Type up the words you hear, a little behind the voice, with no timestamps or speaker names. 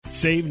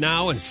Save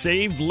now and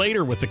save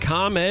later with the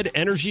ComEd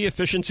Energy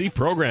Efficiency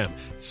Program.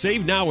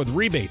 Save now with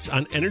rebates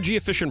on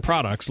energy-efficient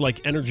products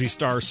like Energy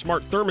Star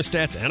smart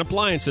thermostats and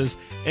appliances,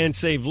 and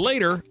save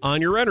later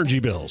on your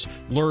energy bills.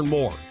 Learn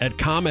more at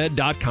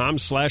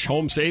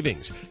ComEd.com/home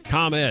savings.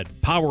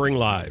 ComEd, powering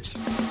lives.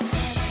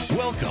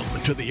 Welcome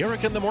to the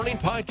Eric in the Morning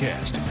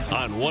podcast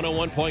on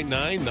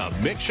 101.9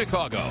 The Mix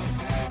Chicago.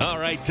 All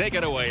right, take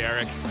it away,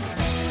 Eric.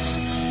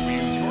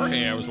 Sure.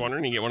 Hey, I was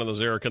wondering, you get one of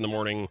those Eric in the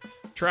Morning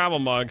travel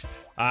mugs.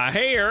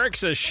 Hey, Eric,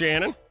 says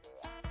Shannon.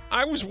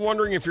 I was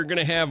wondering if you're going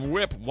to have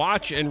Whip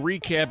watch and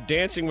recap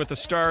Dancing with the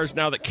Stars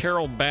now that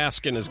Carol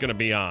Baskin is going to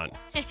be on.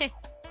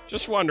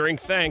 Just wondering.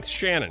 Thanks,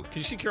 Shannon. Can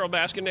you see Carol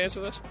Baskin dance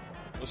to this?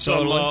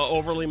 Some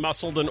overly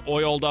muscled and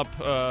oiled up,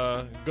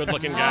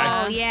 good-looking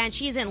guy. Oh, yeah, and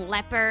she's in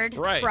leopard,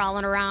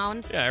 crawling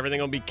around. Yeah, everything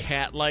will be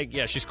cat-like.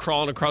 Yeah, she's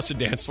crawling across the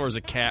dance floor as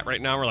a cat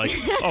right now. We're like,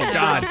 oh,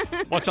 God,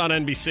 what's on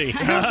NBC?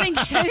 I don't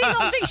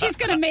think she's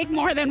going to make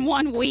more than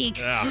 1 week.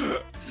 Yeah.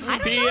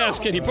 P.S.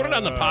 Can you put it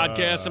on the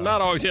podcast? I'm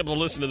not always able to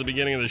listen to the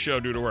beginning of the show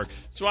due to work.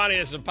 Swanee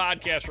has a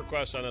podcast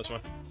request on this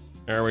one.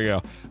 There we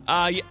go.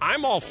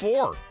 I'm all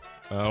for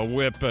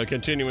Whip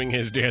continuing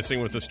his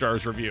Dancing with the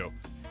Stars review.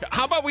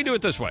 How about we do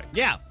it this way?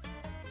 Yeah.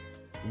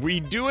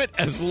 We do it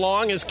as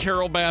long as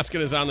Carol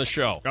Baskin is on the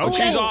show. Okay. When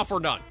she's off, we're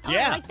done. Oh,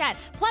 I like that.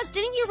 Plus,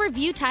 didn't you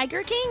review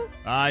Tiger King?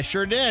 I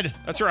sure did.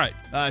 That's right.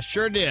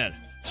 Sure did.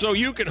 So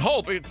you can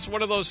hope. It's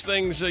one of those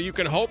things you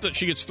can hope that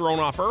she gets thrown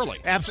off early.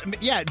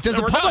 Absolutely. Yeah. Does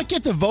the public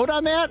get to vote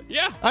on that?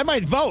 Yeah. I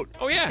might vote.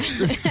 Oh, yeah.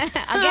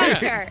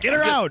 Against her. Get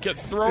her out.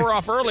 Throw her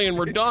off early and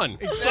we're done.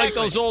 Exactly. It's like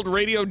those old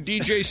radio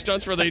DJ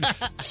stunts where they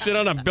sit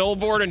on a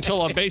billboard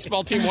until a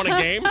baseball team won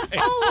a game.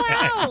 Oh,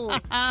 wow.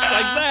 It's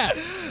like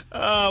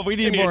that. We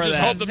need more of that.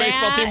 Just hope the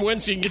baseball team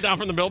wins so you can get down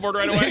from the billboard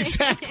right away.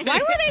 Exactly. Why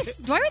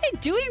were they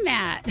doing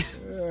that?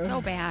 So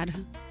bad.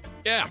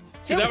 Yeah.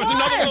 See, that was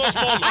another one of those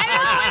moments.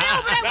 I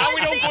know, but now we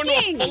don't go into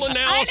a full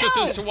analysis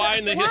as to why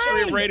in the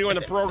history of radio and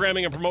the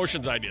programming and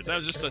promotions ideas. That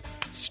was just a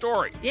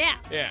story. Yeah.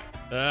 Yeah.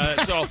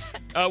 So,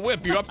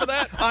 Whip, you up for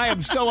that? I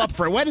am so up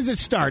for it. When does it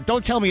start?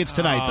 Don't tell me it's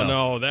tonight, though.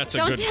 No, that's a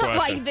good question. Don't tell.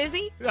 Why, you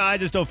busy? I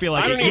just don't feel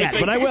like it yet,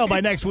 but I will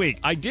by next week.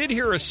 I did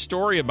hear a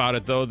story about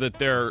it, though, that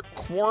they're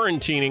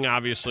quarantining,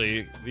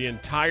 obviously, the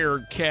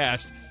entire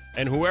cast.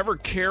 And whoever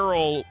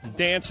Carol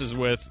dances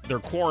with, they're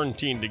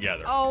quarantined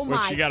together. Oh, my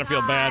Which you got to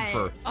feel bad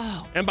for.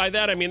 Oh. And by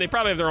that, I mean, they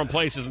probably have their own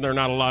places and they're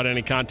not allowed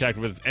any contact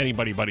with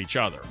anybody but each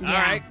other. Yeah. All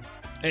right.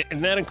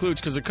 And that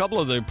includes because a couple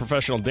of the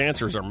professional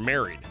dancers are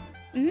married.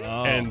 Mm-hmm.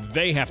 Oh. And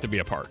they have to be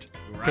apart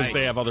because Right.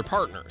 they have other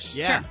partners.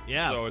 Yeah,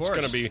 yeah. So of it's course.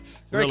 going to be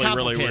Very really,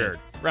 really complicated. weird.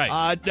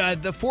 Right.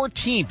 The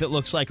 14th, it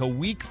looks like a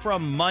week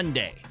from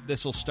Monday,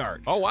 this will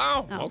start. Oh,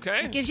 wow. Oh,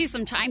 Okay. It gives you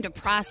some time to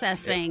process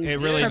things. it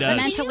really does.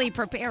 Mentally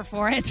prepare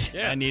for it.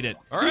 Yeah. I need it.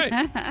 All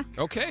right.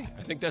 Okay.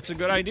 I think that's a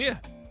good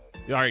idea.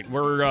 All right.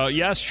 We're,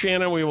 yes,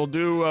 Shannon, we will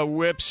do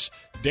Whip's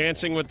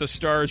Dancing with the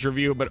Stars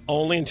review, but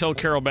only until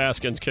Carol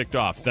Baskin's kicked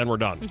off. Then we're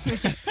done.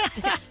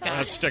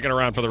 Not sticking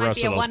around for the Might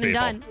rest be of a those one and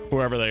people, done.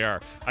 whoever they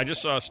are. I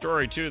just saw a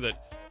story, too,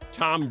 that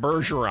Tom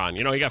Bergeron,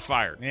 he got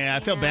fired. Yeah, I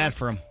feel bad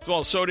for him.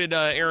 Well, so did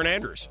Erin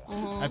Andrews.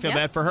 I feel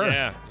bad for her.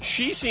 Yeah,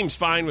 she seems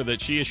fine with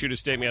it. She issued a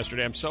statement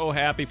yesterday. I'm so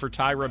happy for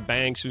Tyra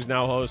Banks, who's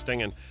now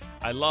hosting, and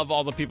I love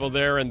all the people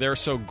there, and they're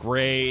so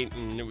great,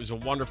 and it was a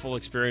wonderful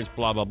experience,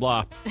 blah, blah,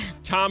 blah.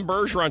 Tom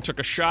Bergeron took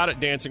a shot at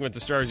Dancing with the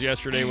Stars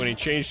yesterday when he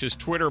changed his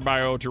Twitter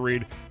bio to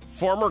read,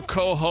 former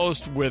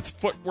co-host with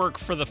Footwork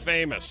for the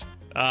Famous.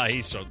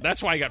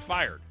 That's why he got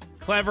fired.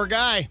 Clever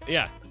guy.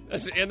 Yeah,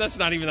 that's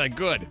not even that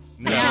good.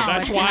 No,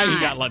 that's it's why he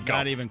not. got let go.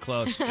 Not even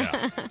close.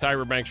 Yeah.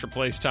 Tyra Banks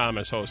replaced Tom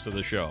as host of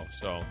the show.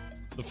 So,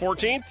 the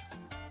 14th?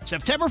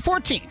 September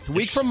 14th,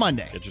 week from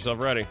Monday. Get yourself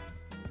ready.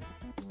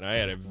 And I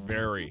had a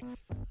very,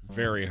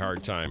 very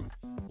hard time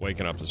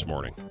waking up this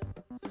morning.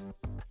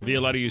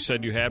 Violetta, you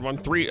said you had one.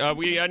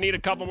 I need a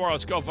couple more.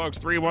 Let's go, folks.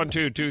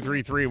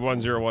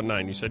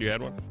 312-233-1019. You said you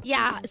had one?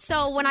 Yeah,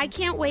 so when I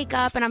can't wake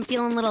up and I'm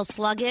feeling a little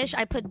sluggish,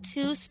 I put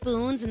 2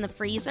 spoons in the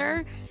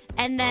freezer,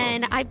 and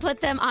then I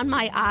put them on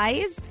my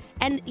eyes,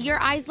 and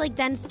your eyes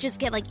then just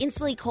get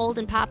instantly cold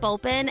and pop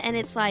open, and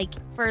it's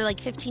for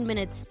 15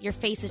 minutes your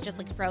face is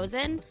just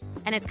frozen,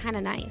 and it's kind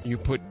of nice. You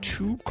put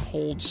 2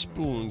 cold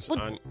spoons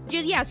on...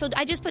 So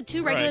I just put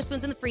 2 regular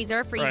spoons in the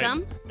freezer, freeze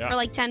them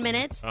for 10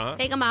 minutes,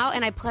 take them out,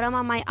 and I put them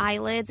on my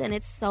eyelids, and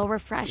it's so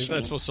refreshing. Isn't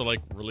that supposed to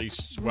release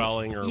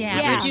swelling or Yeah,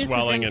 reduce reduces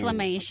swelling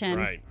inflammation.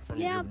 Right, from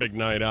your big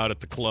night out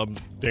at the club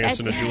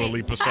dancing to Dua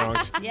Lipa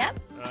songs. Yep.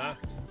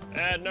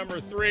 At number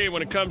 3,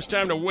 when it comes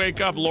time to wake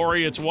up,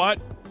 Lori, it's what?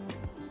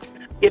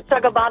 You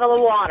chug a bottle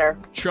of water.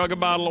 Chug a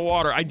bottle of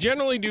water. I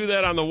generally do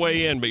that on the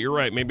way in, but you're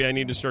right. Maybe I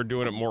need to start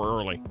doing it more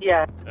early.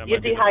 Yeah. That You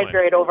might be the dehydrate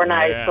plan.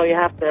 overnight, Yeah. so you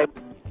have to.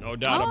 No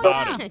doubt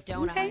about it.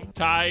 Don't I?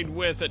 Tied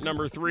with at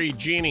number 3,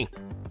 Jeannie.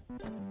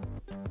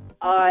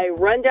 I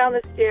run down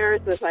the stairs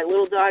with my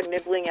little dog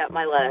nibbling at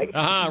my leg.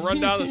 Run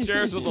down the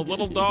stairs with a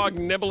little dog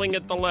nibbling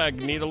at the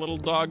leg. Need a little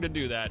dog to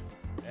do that.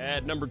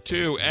 At number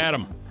 2,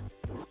 Adam.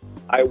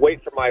 I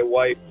wait for my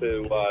wife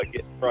to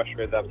get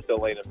frustrated that I'm still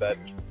laying in bed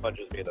and she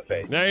punches me in the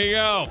face. There you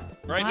go.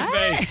 Right in the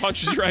face.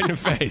 Punches you right in the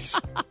face.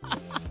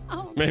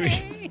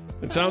 Maybe.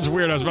 It sounds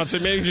weird. I was about to say,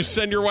 maybe just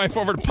send your wife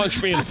over to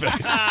punch me in the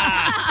face.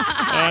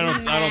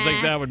 I don't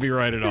think that would be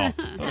right at all.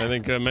 I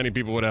think many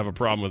people would have a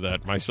problem with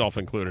that, myself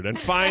included. And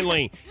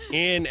finally,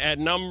 in at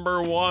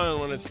number 1,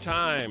 when it's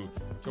time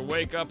to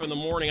wake up in the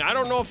morning. I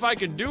don't know if I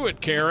could do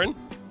it, Karen.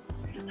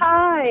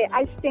 Hi,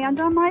 I stand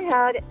on my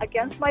head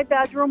against my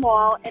bedroom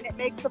wall, and it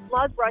makes the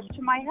blood rush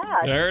to my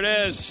head. There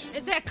it is.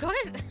 Is that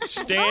good?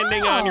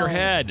 Standing on your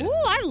head. Ooh,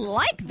 I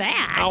like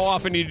that. How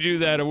often do you do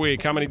that a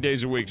week? How many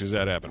days a week does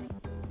that happen?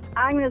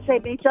 I'm going to say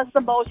maybe just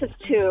the most is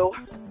 2.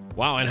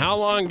 Wow, and how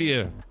long do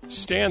you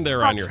stand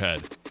there on your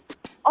head?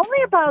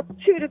 Only about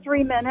 2 to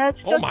 3 minutes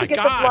just my to get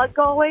God. the blood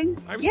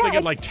going. I was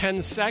thinking like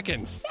 10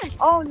 seconds.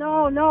 Oh,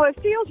 no. It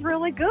feels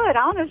really good,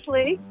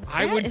 honestly.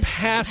 I would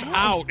pass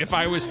out if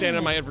I was standing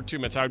on my head for 2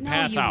 minutes. I would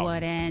pass out. No, you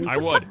wouldn't. I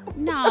would.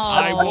 No.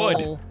 I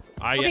would.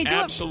 I Okay,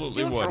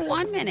 absolutely do it would. for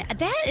 1 minute.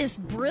 That is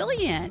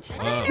brilliant. I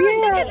Wow. didn't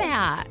even think of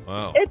that.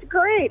 Wow. It's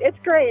great.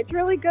 It's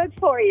really good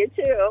for you,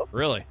 too.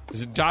 Really?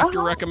 Is it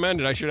doctor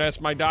recommended? I should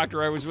ask my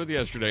doctor I was with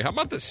yesterday. How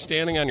about the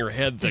standing on your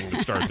head thing to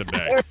start the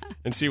day?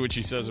 And see what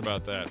she says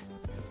about that.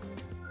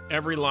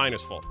 Every line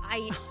is full.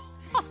 I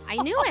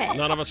knew it.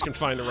 None of us can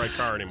find the right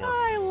car anymore.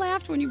 I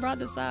laughed when you brought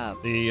this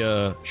up.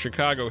 The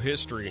Chicago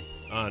history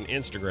on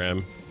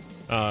Instagram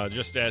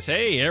just asked,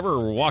 hey, ever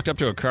walked up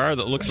to a car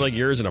that looks like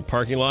yours in a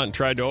parking lot and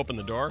tried to open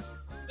the door?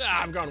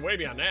 I've gone way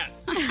beyond that.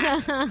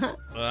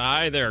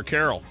 Hi there,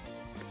 Carol.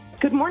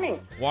 Good morning.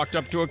 Walked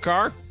up to a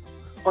car?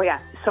 Oh,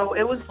 yeah. So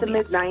it was the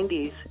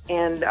mid-'90s,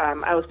 and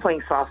I was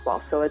playing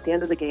softball. So at the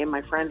end of the game,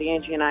 my friend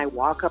Angie and I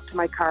walk up to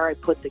my car. I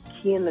put the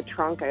key in the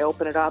trunk. I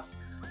open it up,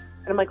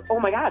 and I'm like, oh,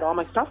 my God, all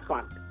my stuff's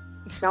gone.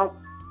 Now,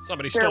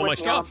 somebody stole my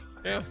stuff.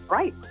 Yeah.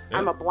 Right. Yeah.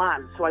 I'm a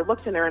blonde. So I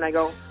looked in there, and I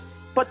go,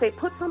 but they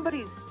put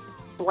somebody's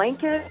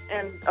blanket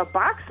and a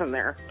box in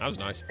there. That was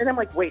nice. And I'm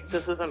like, wait,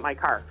 this isn't my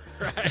car.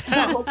 Right.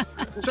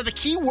 So the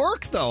key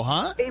worked, though,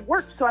 huh? It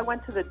worked. So I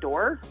went to the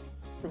door,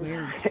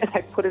 Weird. and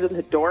I put it in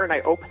the door, and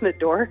I opened the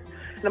door,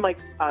 and I'm like,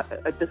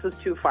 this is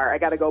too far. I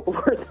got to go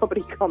before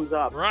somebody comes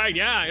up. Right,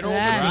 yeah. It opens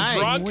That's the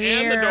trunk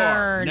weird. and the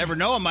door. Never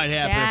know what might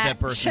happen if that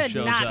person should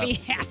shows not up. be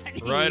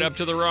happening. Right up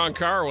to the wrong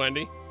car,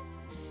 Wendy.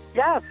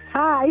 Yes.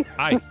 Hi.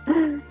 Hi.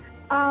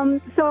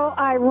 So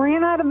I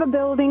ran out of the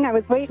building. I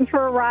was waiting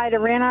for a ride. I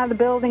ran out of the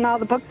building, all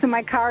the books in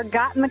my car,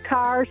 got in the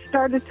car,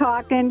 started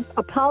talking,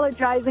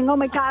 apologizing. Oh,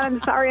 my God,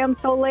 I'm sorry, I'm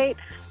so late.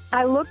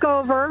 I look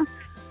over,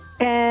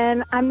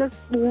 and I'm this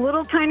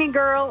little tiny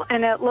girl,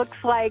 and it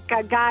looks like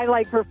a guy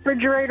like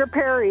Refrigerator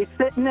Perry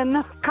sitting in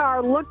the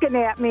car looking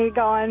at me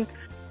going,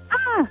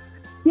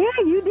 yeah,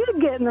 you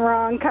did get in the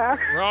wrong car.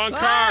 Wrong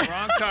car.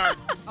 Wrong car.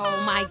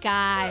 Oh, my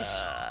gosh.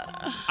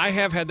 I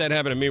have had that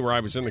happen to me where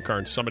I was in the car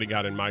and somebody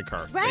got in my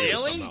car. Right.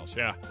 Really? Something else.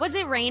 Yeah. Was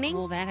it raining?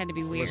 Well, that had to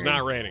be It weird. was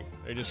not raining.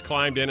 They just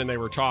climbed in and they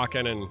were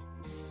talking and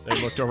they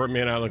looked over at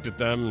me and I looked at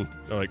them and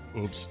they're like,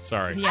 oops,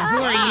 sorry. Yeah,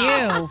 who are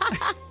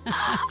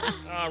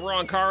you?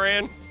 Wrong car,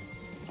 Ann?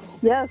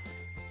 Yes.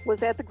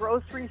 Was at the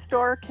grocery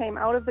store, came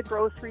out of the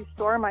grocery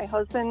store. My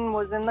husband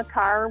was in the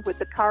car with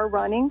the car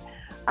running.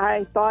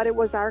 I thought it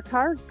was our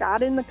car,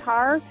 got in the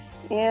car,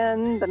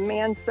 and the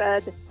man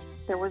said,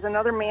 there was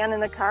another man in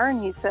the car,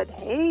 and he said,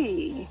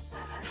 hey.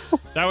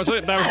 That was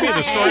it. That was me.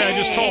 The story I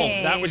just told.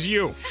 That was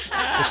you.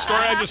 The story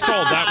I just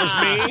told. That was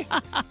me,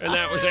 and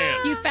that was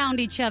Ann. You found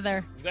each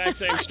other. Exact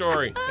same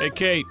story. Hey,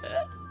 Kate.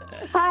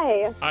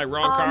 Hi. Hi,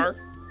 wrong car?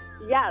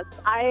 Yes,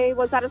 I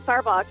was at a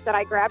Starbucks and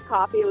I grabbed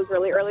coffee. It was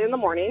really early in the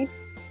morning.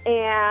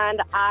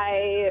 And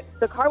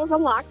the car was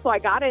unlocked, so I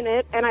got in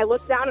it, and I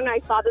looked down and I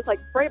saw this,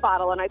 spray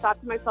bottle, and I thought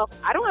to myself,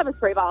 I don't have a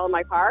spray bottle in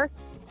my car.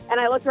 And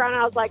I looked around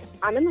and I was like,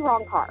 I'm in the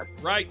wrong car.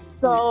 Right.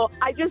 So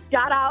I just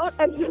got out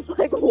and just,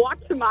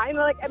 walked to mine,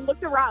 and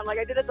looked around.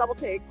 I did a double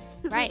take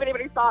to see if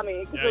anybody saw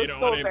me. Yeah, you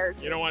don't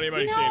want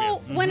anybody seeing you.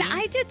 When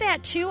I did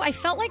that, too, I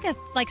felt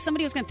like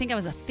somebody was going to think I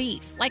was a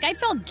thief. I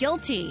felt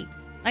guilty.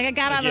 I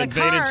got out of the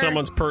car. Invaded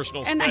someone's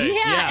personal space. And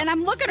and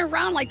I'm looking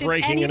around did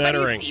Breaking and anybody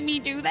entering. see me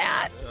do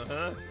that?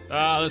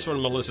 This one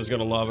Melissa's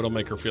going to love. It'll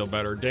make her feel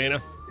better. Dana?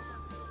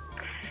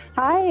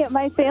 Hi,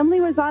 my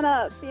family was on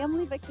a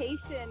family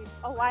vacation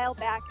a while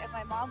back, and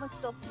my mom was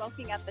still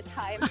smoking at the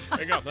time.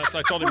 There you go.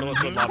 I told you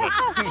Melissa would love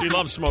it. She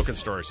loves smoking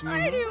stories.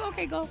 I do.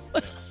 Okay, go.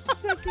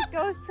 So she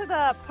goes to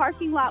the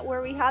parking lot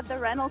where we had the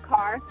rental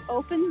car,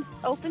 opens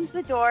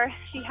the door.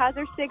 She has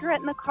her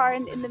cigarette in the car,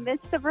 and in the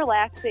midst of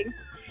relaxing,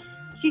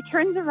 she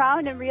turns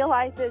around and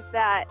realizes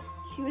that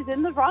she was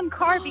in the wrong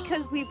car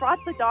because we brought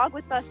the dog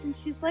with us, and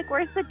she's like,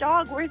 where's the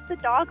dog? Where's the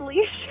dog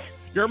leash?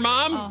 Your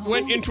mom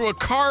went into a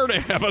car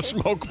to have a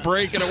smoke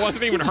break, and it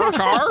wasn't even her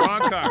car?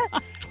 Wrong car.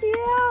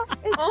 Yeah.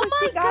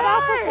 She got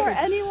out before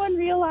anyone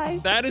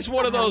realized. That is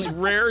one of those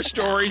rare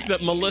stories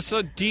that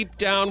Melissa deep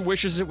down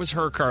wishes it was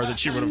her car that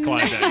she would have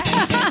climbed in.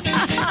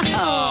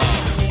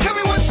 Tell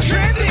me what's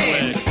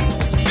trending.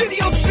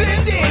 Video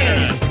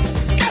sending.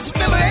 Got some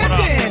never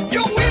ending.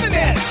 You're winning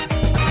it.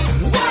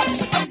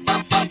 What's up?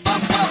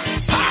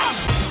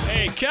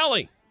 Hey,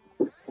 Kelly.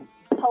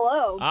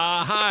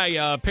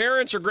 my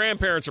parents or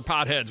grandparents are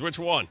potheads? Which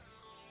one?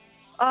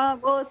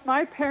 Well, it's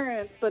my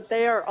parents, but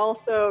they are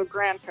also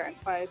grandparents.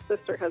 My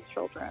sister has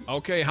children.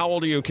 Okay, how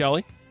old are you,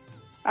 Kelly?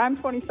 I'm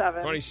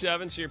 27.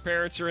 27, so your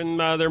parents are in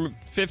their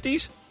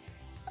 50s?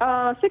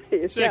 60s.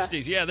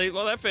 60s, yeah.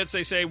 That fits.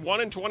 They say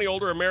 1 in 20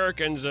 older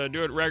Americans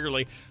do it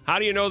regularly. How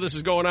do you know this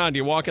is going on? Do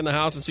you walk in the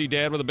house and see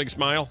Dad with a big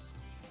smile?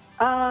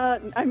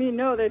 I mean,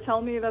 no, they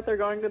tell me that they're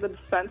going to the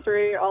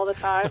dispensary all the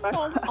time.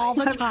 All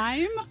the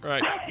time?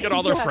 Right. Get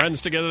all their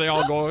friends together. They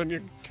all go in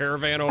your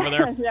caravan over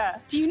there. Yeah.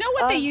 Do you know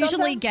what they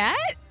usually get?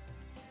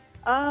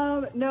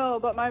 No,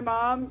 but my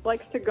mom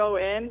likes to go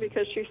in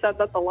because she said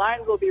that the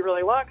lines will be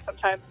really long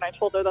sometimes, and I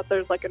told her that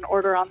there's like an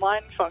order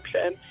online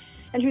function.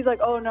 And she's like,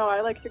 oh, no, I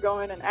like to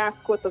go in and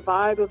ask what the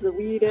vibe of the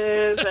weed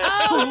is. And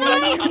Oh,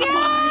 my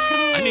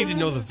God. I need to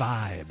know the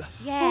vibe.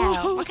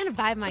 Yeah. What kind of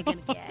vibe am I going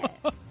to get?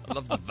 I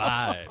love the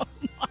vibe.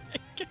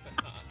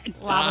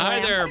 Lava Hi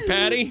lamp. there,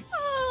 Patty.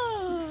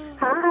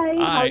 Hi,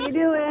 how you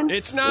doing?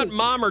 It's not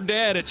Mom or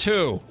Dad. It's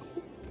who?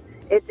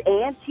 It's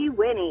Auntie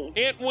Winnie.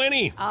 Aunt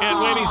Winnie. Aunt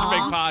Winnie's a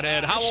big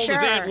pothead. How old is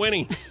Sure. Aunt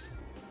Winnie?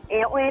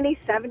 Aunt Winnie's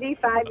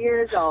 75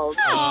 years old.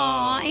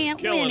 Aw, Aunt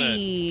Killing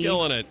Winnie. it.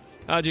 Killing it.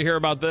 How'd you hear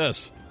about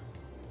this?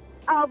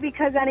 Oh,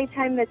 because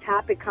anytime the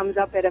topic comes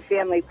up at a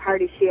family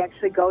party, she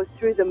actually goes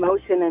through the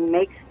motion and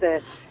makes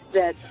the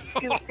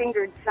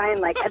two-fingered sign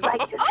like, I'd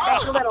like to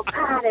smoke a little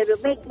pot. It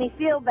would make me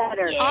feel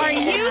better. Are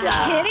you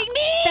kidding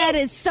me? That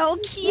is so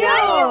cute.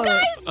 What do you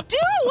guys do?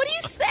 What do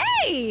you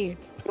say?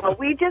 Well,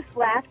 we just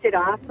laughed it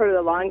off for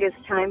the longest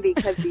time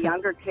because the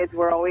younger kids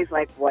were always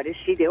like, what is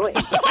she doing?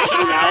 And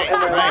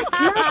we're like,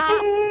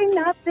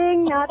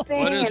 nothing.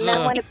 What is, and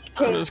then when it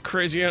what is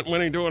crazy Aunt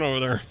Winnie doing over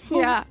there?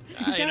 Yeah.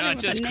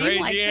 It's just a name crazy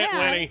like Aunt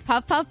that. Winnie.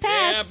 Puff, puff,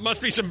 pass. Yeah,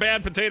 must be some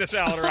bad potato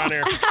salad around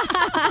here.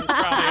 Probably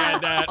had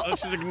that.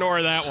 Let's just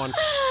ignore that one.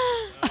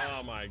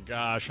 Oh, my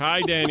gosh.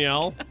 Hi,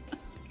 Danielle.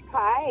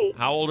 Hi,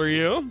 How old are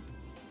you?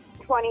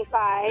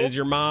 25. Is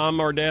your mom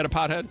or dad a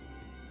pothead?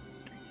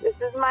 This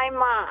is my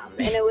mom,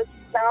 and it was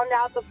found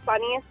out the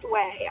funniest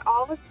way.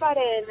 All of a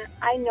sudden,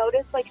 I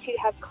noticed like she'd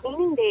have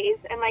cleaning days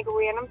and like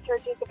random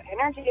surges of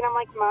energy, and I'm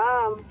like,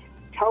 Mom,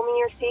 tell me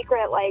your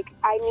secret. Like,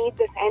 I need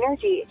this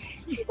energy.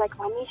 She's like,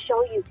 let me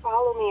show you.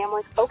 Follow me. I'm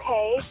like,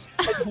 okay,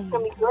 like it's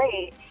gonna be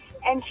great.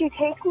 And she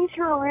takes me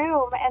to her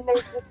room, and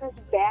there's just this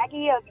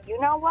baggie of you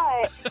know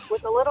what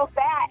with a little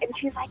bat, and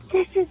she's like,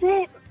 this is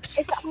it.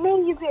 It's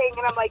amazing.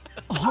 And I'm like,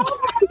 oh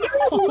my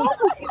God.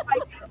 She's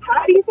like,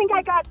 how do you think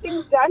I got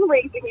things done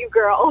raising you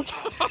girls?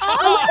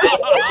 Oh,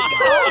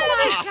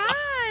 my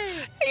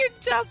God. You're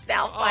just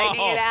now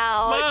finding it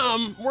out.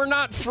 Mom, we're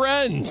not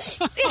friends.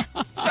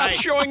 Stop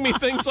showing me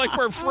things like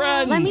we're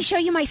friends. Let me show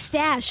you my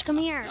stash. Come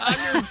here.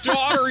 I'm your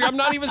daughter. I'm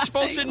not even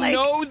supposed to Like-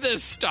 know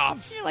this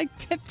stuff. You're like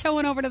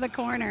tiptoeing over to the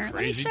corner. Let me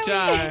Crazy show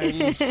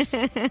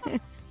times.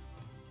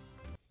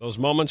 Those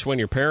moments when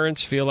your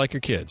parents feel like your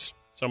kids.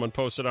 Someone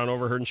posted on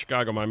Overheard in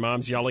Chicago, my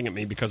mom's yelling at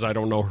me because I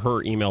don't know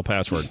her email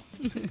password.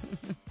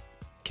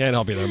 Can't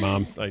help you there,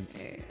 Mom.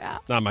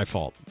 Not my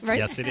fault. Right?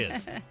 Yes, it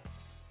is.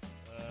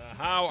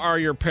 How are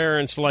your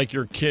parents like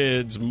your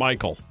kids,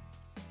 Michael?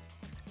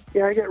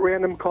 Yeah, I get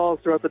random calls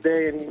throughout the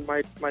day, and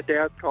my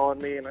dad's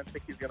calling me, and I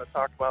think he's going to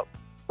talk about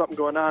something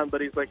going on,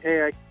 but he's like,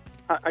 hey,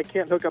 I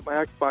can't hook up my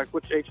Xbox.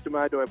 Which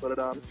HDMI do I put it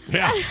on?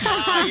 Yeah.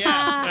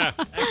 yeah.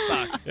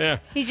 Xbox. Yeah.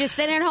 He's just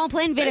sitting at home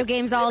playing video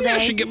games all Maybe I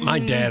day. should get my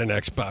dad an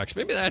Xbox.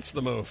 Maybe that's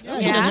the move. Yeah,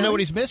 he doesn't know what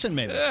he's missing,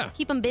 maybe. Yeah.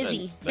 Keep him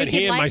busy. Then They he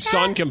could and my like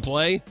son that? can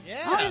play.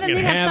 Yeah. Oh, then Can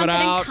they have have it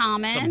something out. in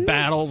common. Some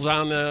battles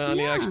on the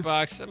Yeah.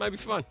 Xbox. That might be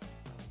fun.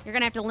 You're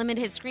going to have to limit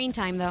his screen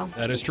time, though.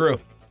 That is true.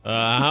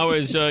 How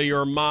is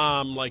your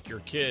mom like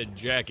your kid,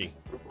 Jackie?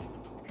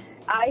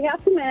 I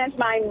have to manage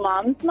my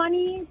mom's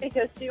money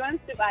because she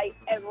wants to buy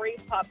every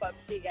pop-up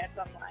she gets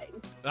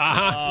online.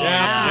 Uh-huh.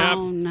 Yep.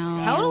 Oh,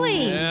 no.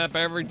 Totally. Yep.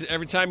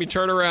 Every time you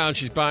turn around,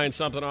 she's buying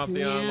something off the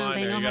Yeah, online.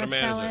 they There, know you how got to to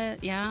sell manage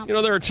it. Yeah. You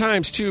know, there are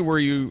times too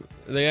where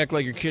they act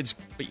like your kids,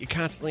 but you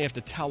constantly have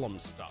to tell them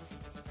stuff.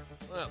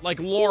 Like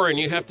Lauren,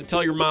 you have to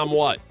tell your mom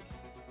what?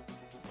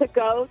 To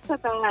go to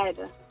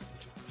bed.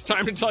 It's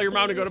time to tell your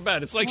mom to go to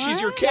bed. It's like she's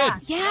your kid.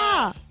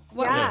 Yeah.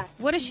 What, Yeah.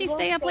 what does she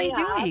stay up late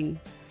doing?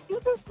 She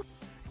just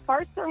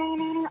farts around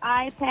on her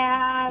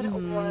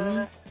iPad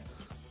or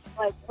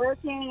like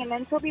working, and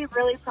then she'll be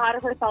really proud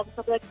of herself.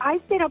 She'll be like, I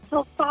stayed up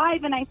till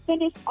 5 and I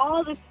finished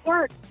all this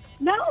work.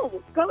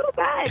 No, go to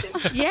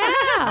bed. Yeah.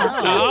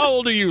 How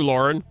old are you,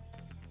 Lauren?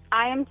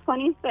 I am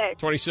 26.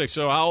 26.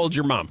 So how old's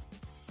your mom?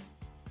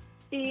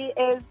 She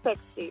is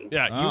 60.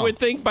 Yeah, you would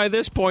think by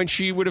this point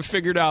she would have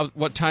figured out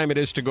what time it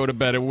is to go to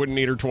bed and wouldn't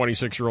need her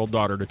 26-year-old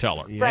daughter to tell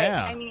her. Right.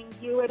 I mean,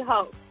 you would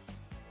hope.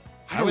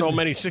 I don't know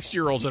many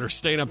 60-year-olds that are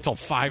staying up till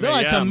 5 No, a.m.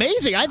 it's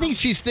amazing. I think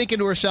she's thinking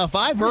to herself,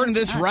 I've earned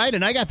this right,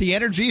 and I got the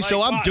energy,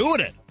 so I'm doing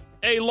it.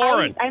 Hey,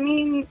 Lauren, I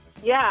mean,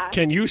 yeah.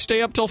 can you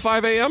stay up till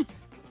 5 a.m.?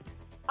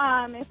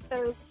 If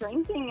there's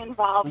drinking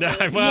involved. Well,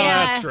 maybe.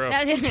 that's true.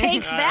 It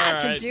takes All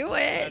that to right. do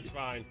it. That's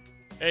fine.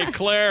 Hey,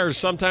 Claire,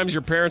 sometimes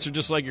your parents are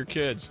just like your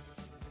kids.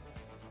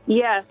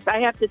 Yes, I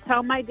have to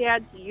tell my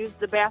dad to use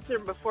the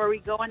bathroom before we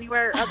go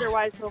anywhere.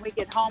 Otherwise, when we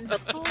get home, the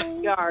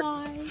yard.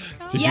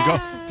 Did you go,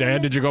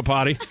 Dad? Did you go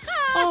potty?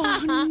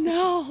 Oh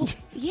no!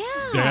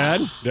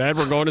 Yeah. Dad,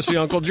 we're going to see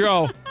Uncle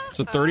Joe. It's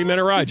a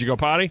 30-minute ride. Did you go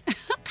potty?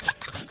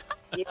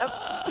 Yep.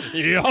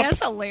 That's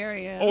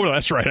hilarious. Oh,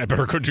 that's right. I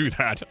better go do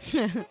that.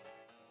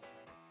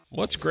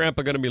 What's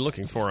Grandpa going to be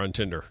looking for on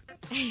Tinder?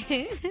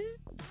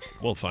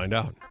 We'll find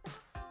out.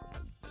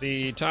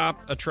 The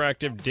top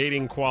attractive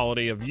dating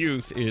quality of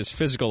youth is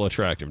physical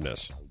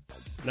attractiveness.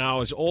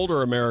 Now, as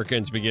older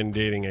Americans begin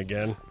dating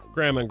again,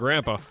 Grandma and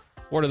Grandpa,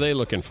 what are they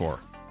looking for?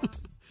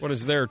 What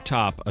is their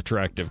top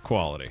attractive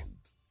quality?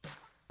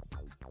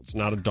 It's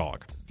not a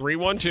dog.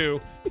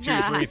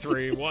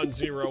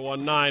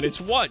 312-233-1019. It's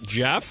what,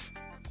 Jeff?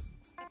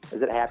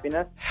 Is it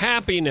happiness?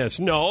 Happiness.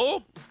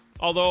 No.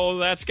 Although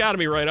that's got to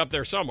be right up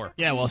there somewhere.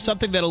 Yeah, well,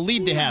 something that'll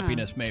lead to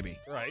happiness, maybe.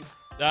 Right.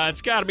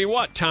 It's got to be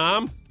what,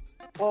 Tom?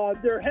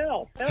 Their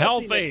health.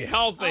 Healthy.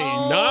 Oh.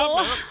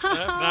 No,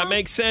 that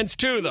makes sense,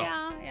 too, though.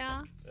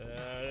 Yeah.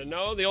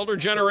 No, the older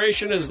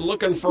generation is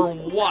looking for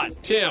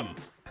what, Tim?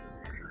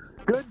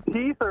 Good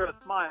teeth or a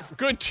smile?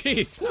 Good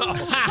teeth. No.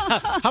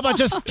 How about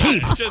just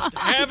teeth? Just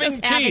having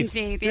Just teeth. having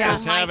teeth, yeah.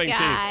 Just Oh, my having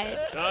God. teeth.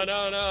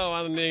 No.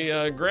 On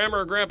the Grandma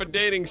or Grandpa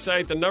dating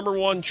site, the number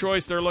one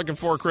choice they're looking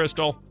for,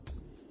 Crystal.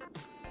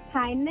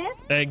 Kindness?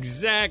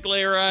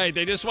 Exactly right.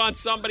 They just want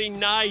somebody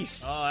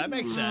nice. Oh, that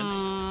makes sense.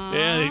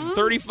 Yeah, the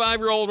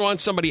 35-year-old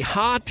wants somebody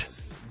hot.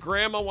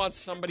 Grandma wants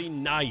somebody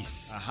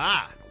nice.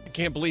 Aha. I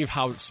can't believe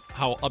how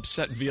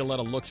upset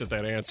Violetta looks at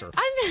that answer.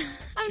 I'm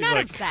She's not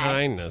like, upset.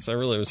 kindness. I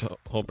really was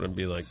hoping it'd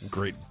be like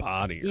great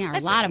body. Yeah, a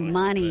lot of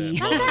money.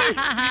 Sometimes.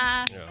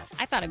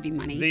 I thought it'd be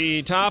money.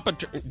 The top...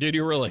 Did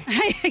you really?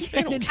 I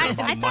don't care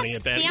about I money thought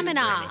at that.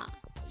 stamina.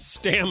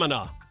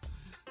 Stamina.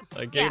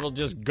 Like, they will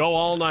just go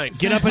all night.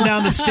 Get up and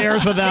down the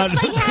stairs without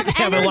Just like have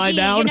having energy, to lie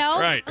down. you know?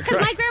 Right, Because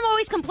right. my grandma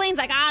always complains,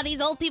 like, these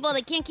old people,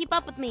 they can't keep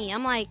up with me.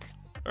 I'm like,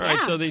 All right,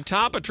 yeah. so the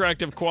top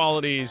attractive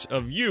qualities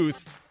of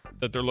youth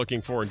that they're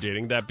looking for in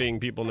dating, that being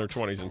people in their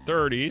 20s and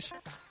 30s.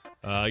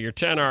 Your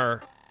 10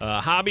 are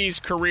hobbies,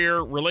 career,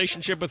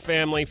 relationship with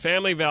family,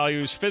 family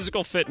values,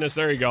 physical fitness,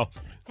 there you go,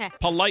 Okay.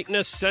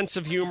 politeness, sense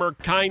of humor,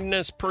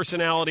 kindness,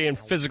 personality, and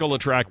physical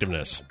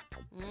attractiveness.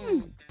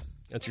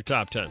 That's your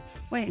top 10.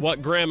 Wait.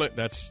 What grandma...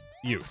 That's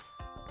youth.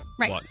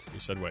 Right. What?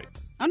 You said wait.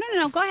 Oh,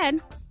 no. Go ahead.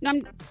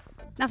 No,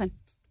 nothing.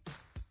 Where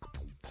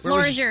Floor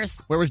was- is yours.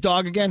 Where was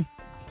Dog again?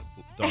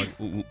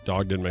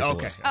 Dog didn't make the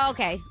Okay. list. Oh,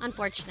 okay.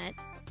 Unfortunate.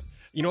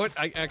 You know what?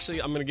 I'm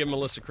going to give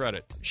Melissa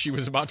credit. She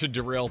was about to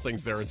derail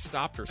things there and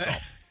stopped herself.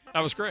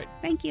 That was great.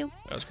 Thank you.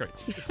 That was great.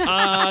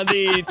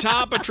 The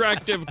top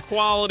attractive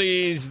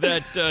qualities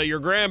that your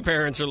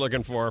grandparents are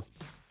looking for.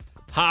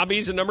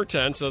 Hobbies at number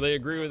 10, so they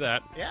agree with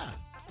that. Yeah.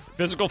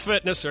 Physical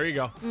fitness, there you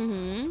go.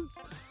 Mm-hmm.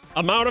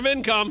 Amount of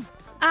income.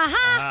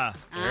 Aha.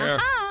 There.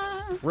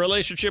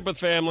 Relationship with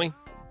family.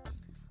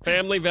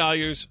 Family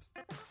values.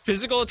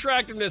 Physical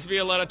attractiveness,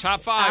 Violetta,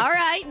 top 5. All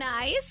right,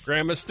 nice.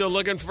 Grandma's still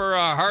looking for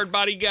a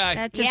hard-body guy.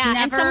 That just Yeah, and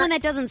never someone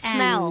that doesn't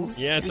smell. ends.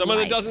 Yeah, someone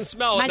that doesn't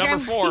smell at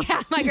number 4.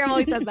 Yeah, my grandma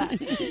always says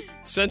that.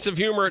 Sense of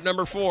humor at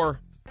number 4.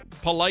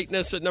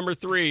 Politeness at number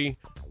 3.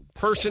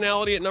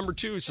 Personality at number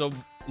 2. So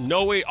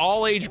no way,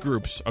 all age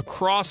groups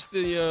across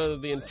the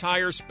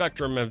entire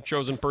spectrum have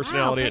chosen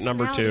personality at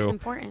number 2. Personality is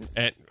important.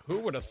 And who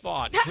would have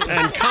thought?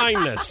 And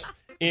kindness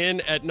in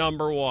at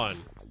number 1.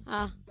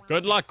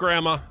 Good luck,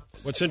 Grandma.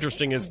 What's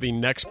interesting is the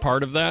next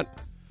part of that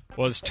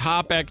was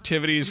top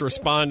activities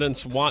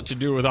respondents want to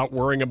do without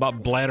worrying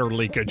about bladder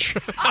leakage.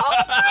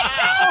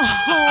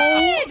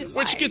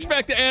 Which gets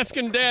back to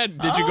asking Dad,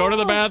 did you go to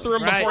the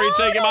bathroom before you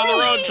take him on the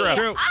road trip?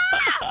 True.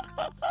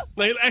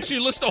 They actually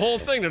list the whole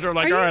thing. They're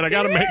like, all right, I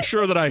got to make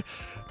sure that I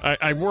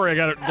worry.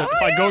 That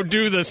if I go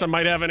do this, I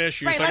might have an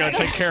issue, so I got to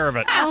take care of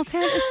it. Oh,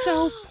 that is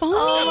so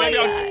fun.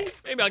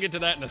 Maybe I'll get to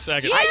that in a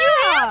second. Yeah, you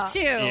have to.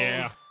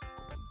 Yeah.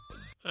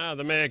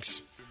 The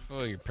mix.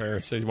 Oh, your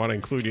parents, they want to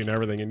include you in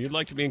everything, and you'd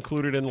like to be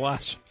included in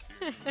less.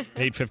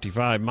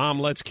 8:55.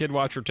 Mom lets kid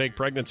watcher take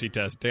pregnancy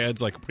test.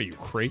 Dad's like, what are you,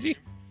 crazy?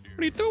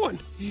 What are you doing?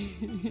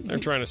 They're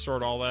trying to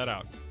sort all that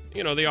out.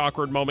 You know, the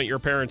awkward moment your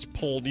parents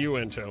pulled you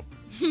into.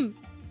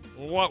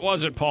 What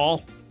was it,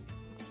 Paul?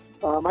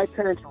 My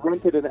parents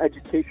rented an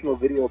educational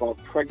video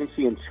about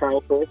pregnancy and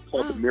childbirth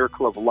called The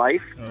Miracle of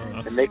Life,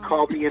 and they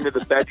called me into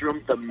the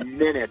bedroom the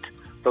minute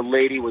the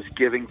lady was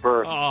giving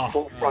birth.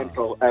 Full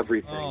frontal,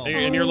 everything.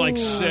 And you're like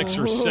 6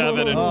 or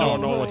 7 and don't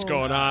know what's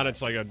going on.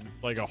 It's like a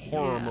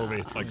horror movie.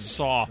 It's like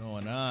Saw.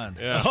 Going on.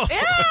 Yeah. Oh,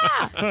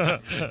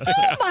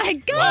 my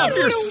God.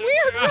 What a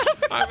weird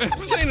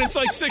I'm saying it's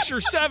like 6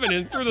 or 7,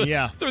 and through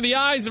the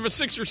eyes of a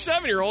 6 or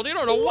 7-year-old, you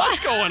don't know what's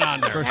going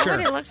on there. For Is that sure.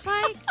 what it looks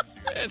like?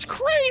 It's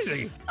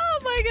crazy. Oh,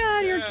 my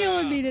God. You're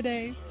killing me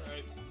today.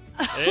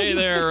 Hey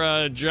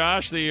there,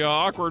 Josh, the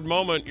awkward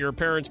moment your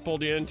parents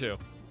pulled you into.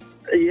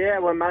 Yeah,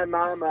 when my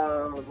mom,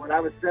 when I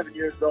was 7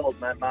 years old,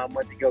 my mom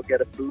went to go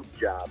get a boob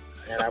job,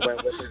 and I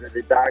went with her to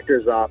the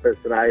doctor's office,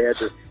 and I had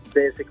this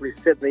basically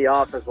sit in the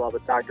office while the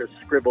doctor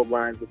scribbled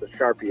lines with a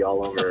Sharpie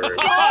all over her. Oh,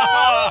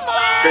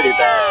 my Pretty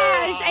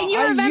bad. gosh. And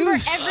you remember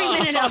every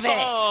minute of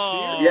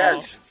it.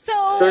 Yes. So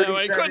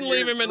I couldn't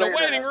leave him in the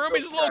waiting room.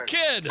 He's a little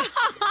kid.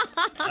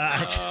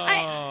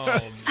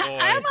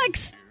 I'm like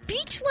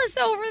speechless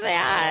over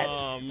that.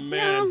 Oh,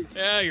 man.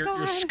 Yeah,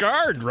 you're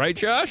scarred, right,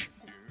 Josh?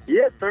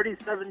 Yeah,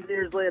 37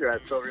 years later, I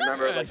still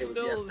remember it like it was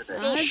yesterday.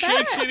 Still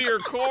shakes you to your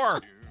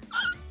core.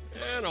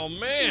 Man, oh,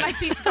 man. She might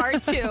be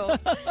scarred, too.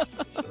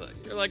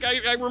 You're like,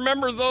 I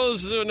remember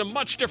those in a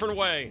much different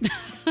way.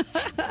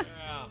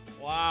 Yeah,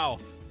 wow.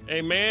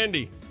 Hey,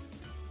 Mandy.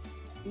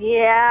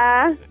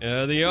 Yeah.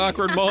 The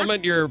awkward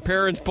moment your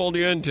parents pulled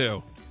you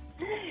into.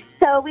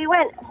 So we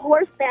went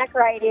horseback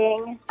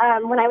riding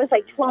when I was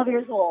like 12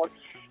 years old.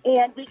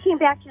 And we came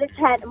back to the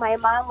tent, and my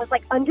mom was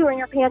like undoing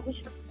her pants. And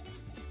she was,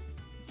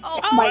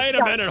 Wait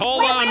a minute.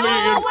 Hold on. You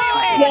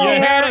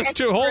had us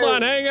to, hold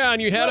on, hang on.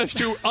 You had us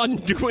to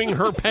undoing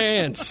her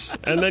pants,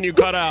 and then you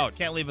cut out.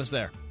 Can't leave us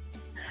there.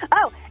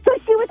 Oh, so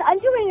she was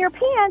undoing her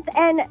pants,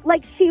 and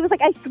like she was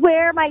like, "I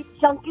swear my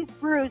junk is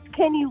bruised.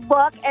 Can you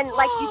look?" And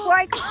like before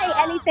I could say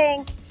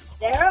anything,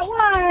 there it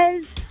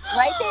was,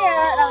 right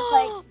there. And I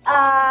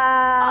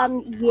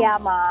was like, yeah,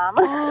 Mom.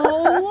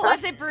 Oh,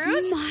 was it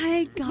bruised?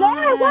 My God.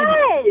 Yeah, it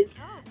was.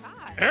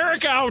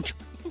 Eric out.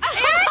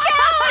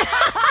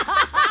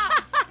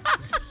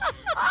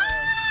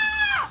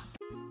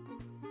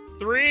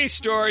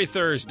 Three-Story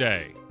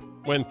Thursday.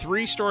 When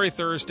Three-Story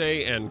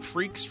Thursday and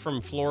Freaks from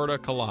Florida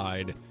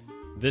collide,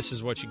 this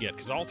is what you get.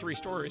 Because all three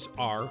stories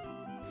are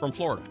from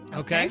Florida.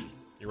 Okay.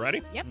 You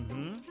ready? Yep.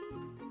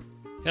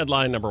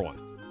 Headline number 1.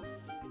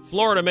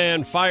 Florida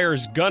man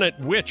fires gun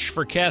at witch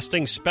for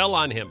casting spell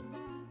on him.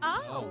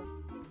 Oh.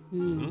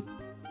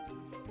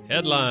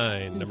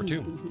 Headline number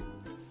 2.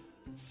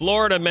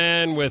 Florida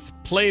man with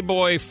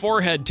Playboy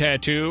forehead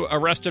tattoo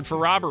arrested for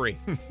robbery.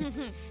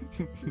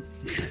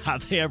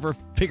 How'd they ever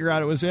figure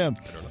out it was him?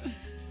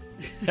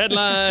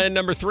 Headline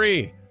number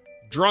 3.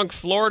 Drunk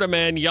Florida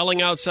man yelling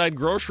outside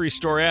grocery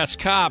store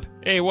asks cop,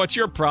 "Hey, what's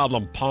your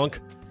problem, punk?"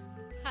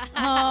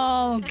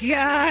 Oh,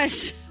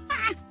 gosh.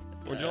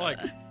 What'd you like?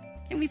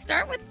 Can we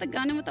start with the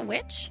gun and with the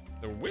witch?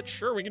 The witch?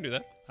 Sure, we can do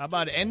that. How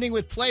about ending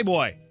with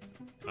Playboy?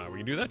 We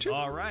can do that, too.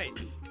 All right.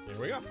 Here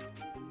we go.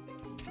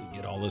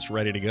 Get all this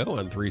ready to go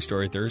on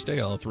Three-Story Thursday.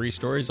 All three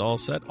stories, all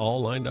set,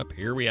 all lined up.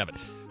 Here we have it.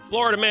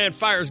 Florida man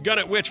fires gun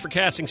at witch for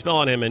casting spell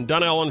on him. In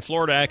Dunellen,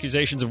 Florida,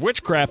 accusations of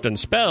witchcraft and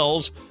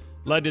spells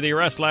led to the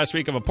arrest last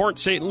week of a Port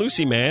St.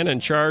 Lucie man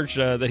and charged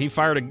that he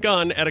fired a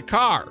gun at a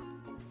car.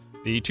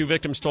 The 2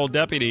 victims told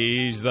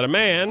deputies that a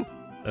man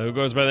who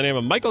goes by the name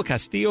of Michael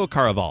Castillo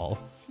Caraval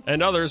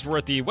and others were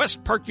at the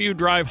West Parkview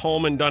Drive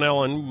home in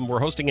Dunellen, were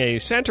hosting a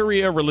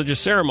Santeria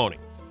religious ceremony.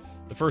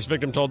 The first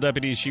victim told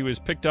deputies she was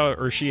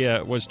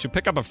was to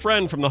pick up a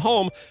friend from the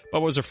home,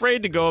 but was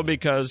afraid to go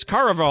because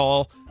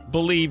Caraval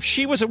believed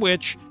she was a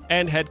witch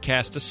and had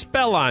cast a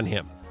spell on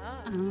him.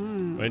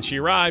 When she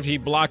arrived, he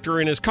blocked her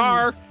in his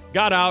car,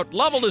 got out,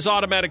 leveled his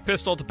automatic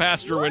pistol at the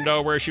passenger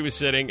window where she was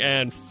sitting,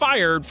 and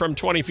fired from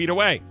 20 feet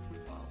away.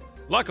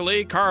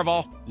 Luckily,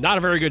 Caraval, not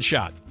a very good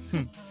shot.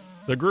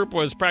 The group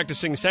was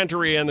practicing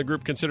Santeria, and the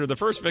group considered the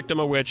first victim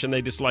a witch, and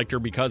they disliked her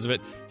because of it.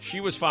 She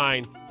was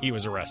fine. He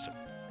was arrested.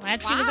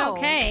 Glad she was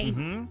okay.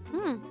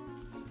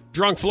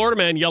 Drunk Florida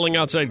man yelling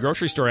outside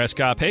grocery store asked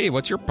cop, "Hey,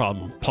 what's your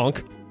problem,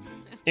 punk?"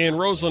 In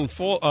Roseland,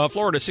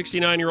 Florida,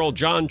 69-year-old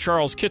John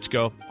Charles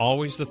Kitsko,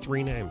 always the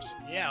 3 names.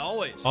 Yeah,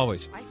 always.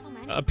 Always.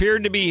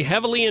 Appeared to be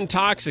heavily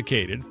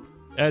intoxicated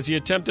as he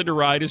attempted to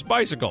ride his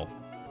bicycle.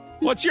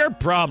 "What's your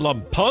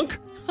problem, punk?"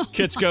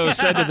 Kitsko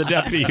said to the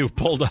deputy who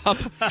pulled up.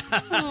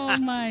 Oh,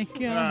 my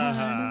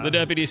God. The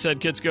deputy said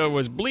Kitsko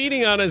was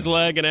bleeding on his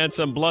leg and had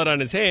some blood on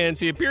his hands.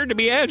 He appeared to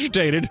be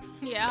agitated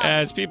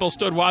as people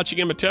stood watching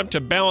him attempt to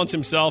balance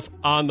himself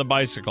on the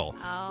bicycle.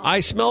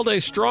 I smelled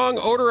a strong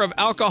odor of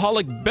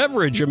alcoholic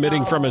beverage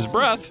emitting from his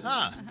breath.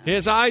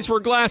 His eyes were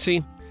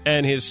glassy,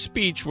 and his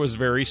speech was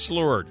very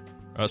slurred.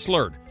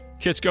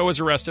 Kitsko was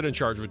arrested and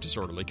charged with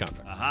disorderly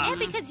conduct. Yeah,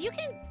 because you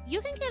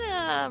can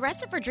get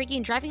arrested for drinking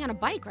and driving on a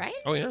bike, right?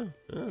 Oh, yeah.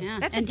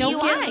 That's and a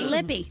don't DUI. get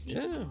lippy.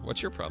 Yeah,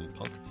 what's your problem,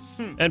 punk?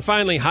 And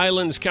finally,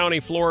 Highlands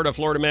County,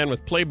 Florida man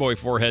with Playboy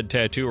forehead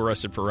tattoo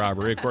arrested for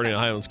robbery. According to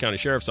Highlands County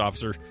Sheriff's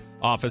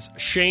Office,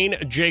 Shane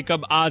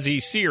Jacob Ozzie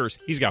Sears,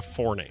 he's got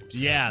 4 names.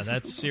 Yeah,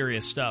 that's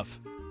serious stuff.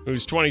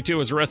 Who's 22,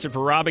 was arrested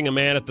for robbing a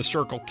man at the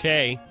Circle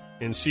K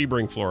in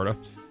Sebring, Florida.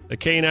 The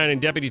K-9 and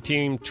deputy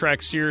team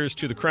tracked Sears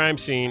to the crime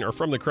scene, or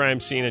from the crime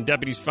scene, and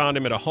deputies found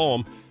him at a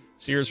home.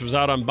 Sears was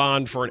out on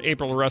bond for an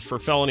April arrest for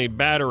felony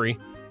battery.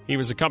 He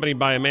was accompanied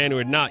by a man who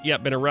had not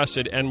yet been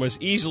arrested and was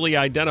easily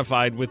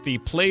identified with the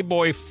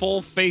Playboy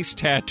full face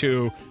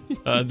tattoo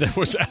that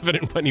was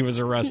evident when he was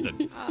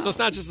arrested. So it's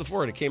not just the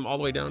forehead. It came all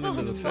the way down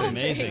into the face.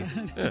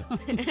 Amazing.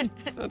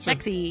 Yeah.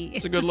 Sexy.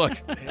 It's a good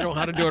look. They know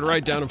how to do it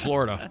right down in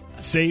Florida.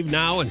 Save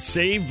now and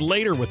save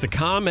later with the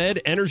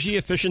ComEd Energy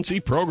Efficiency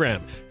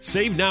Program.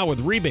 Save now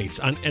with rebates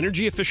on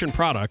energy-efficient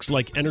products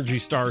like Energy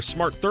Star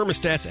smart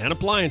thermostats and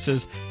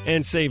appliances,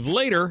 and save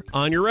later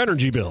on your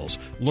energy bills.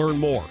 Learn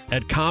more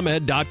at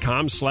ComEd.com.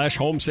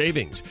 ComEd.com/home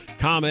savings.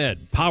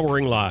 ComEd,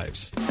 powering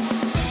lives.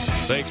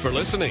 Thanks for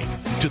listening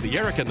to the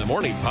Eric in the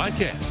Morning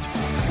podcast.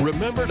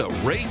 Remember to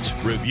rate,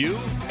 review,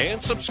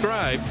 and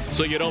subscribe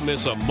so you don't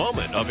miss a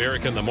moment of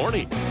Eric in the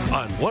Morning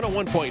on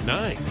 101.9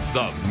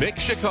 The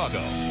Mix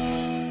Chicago.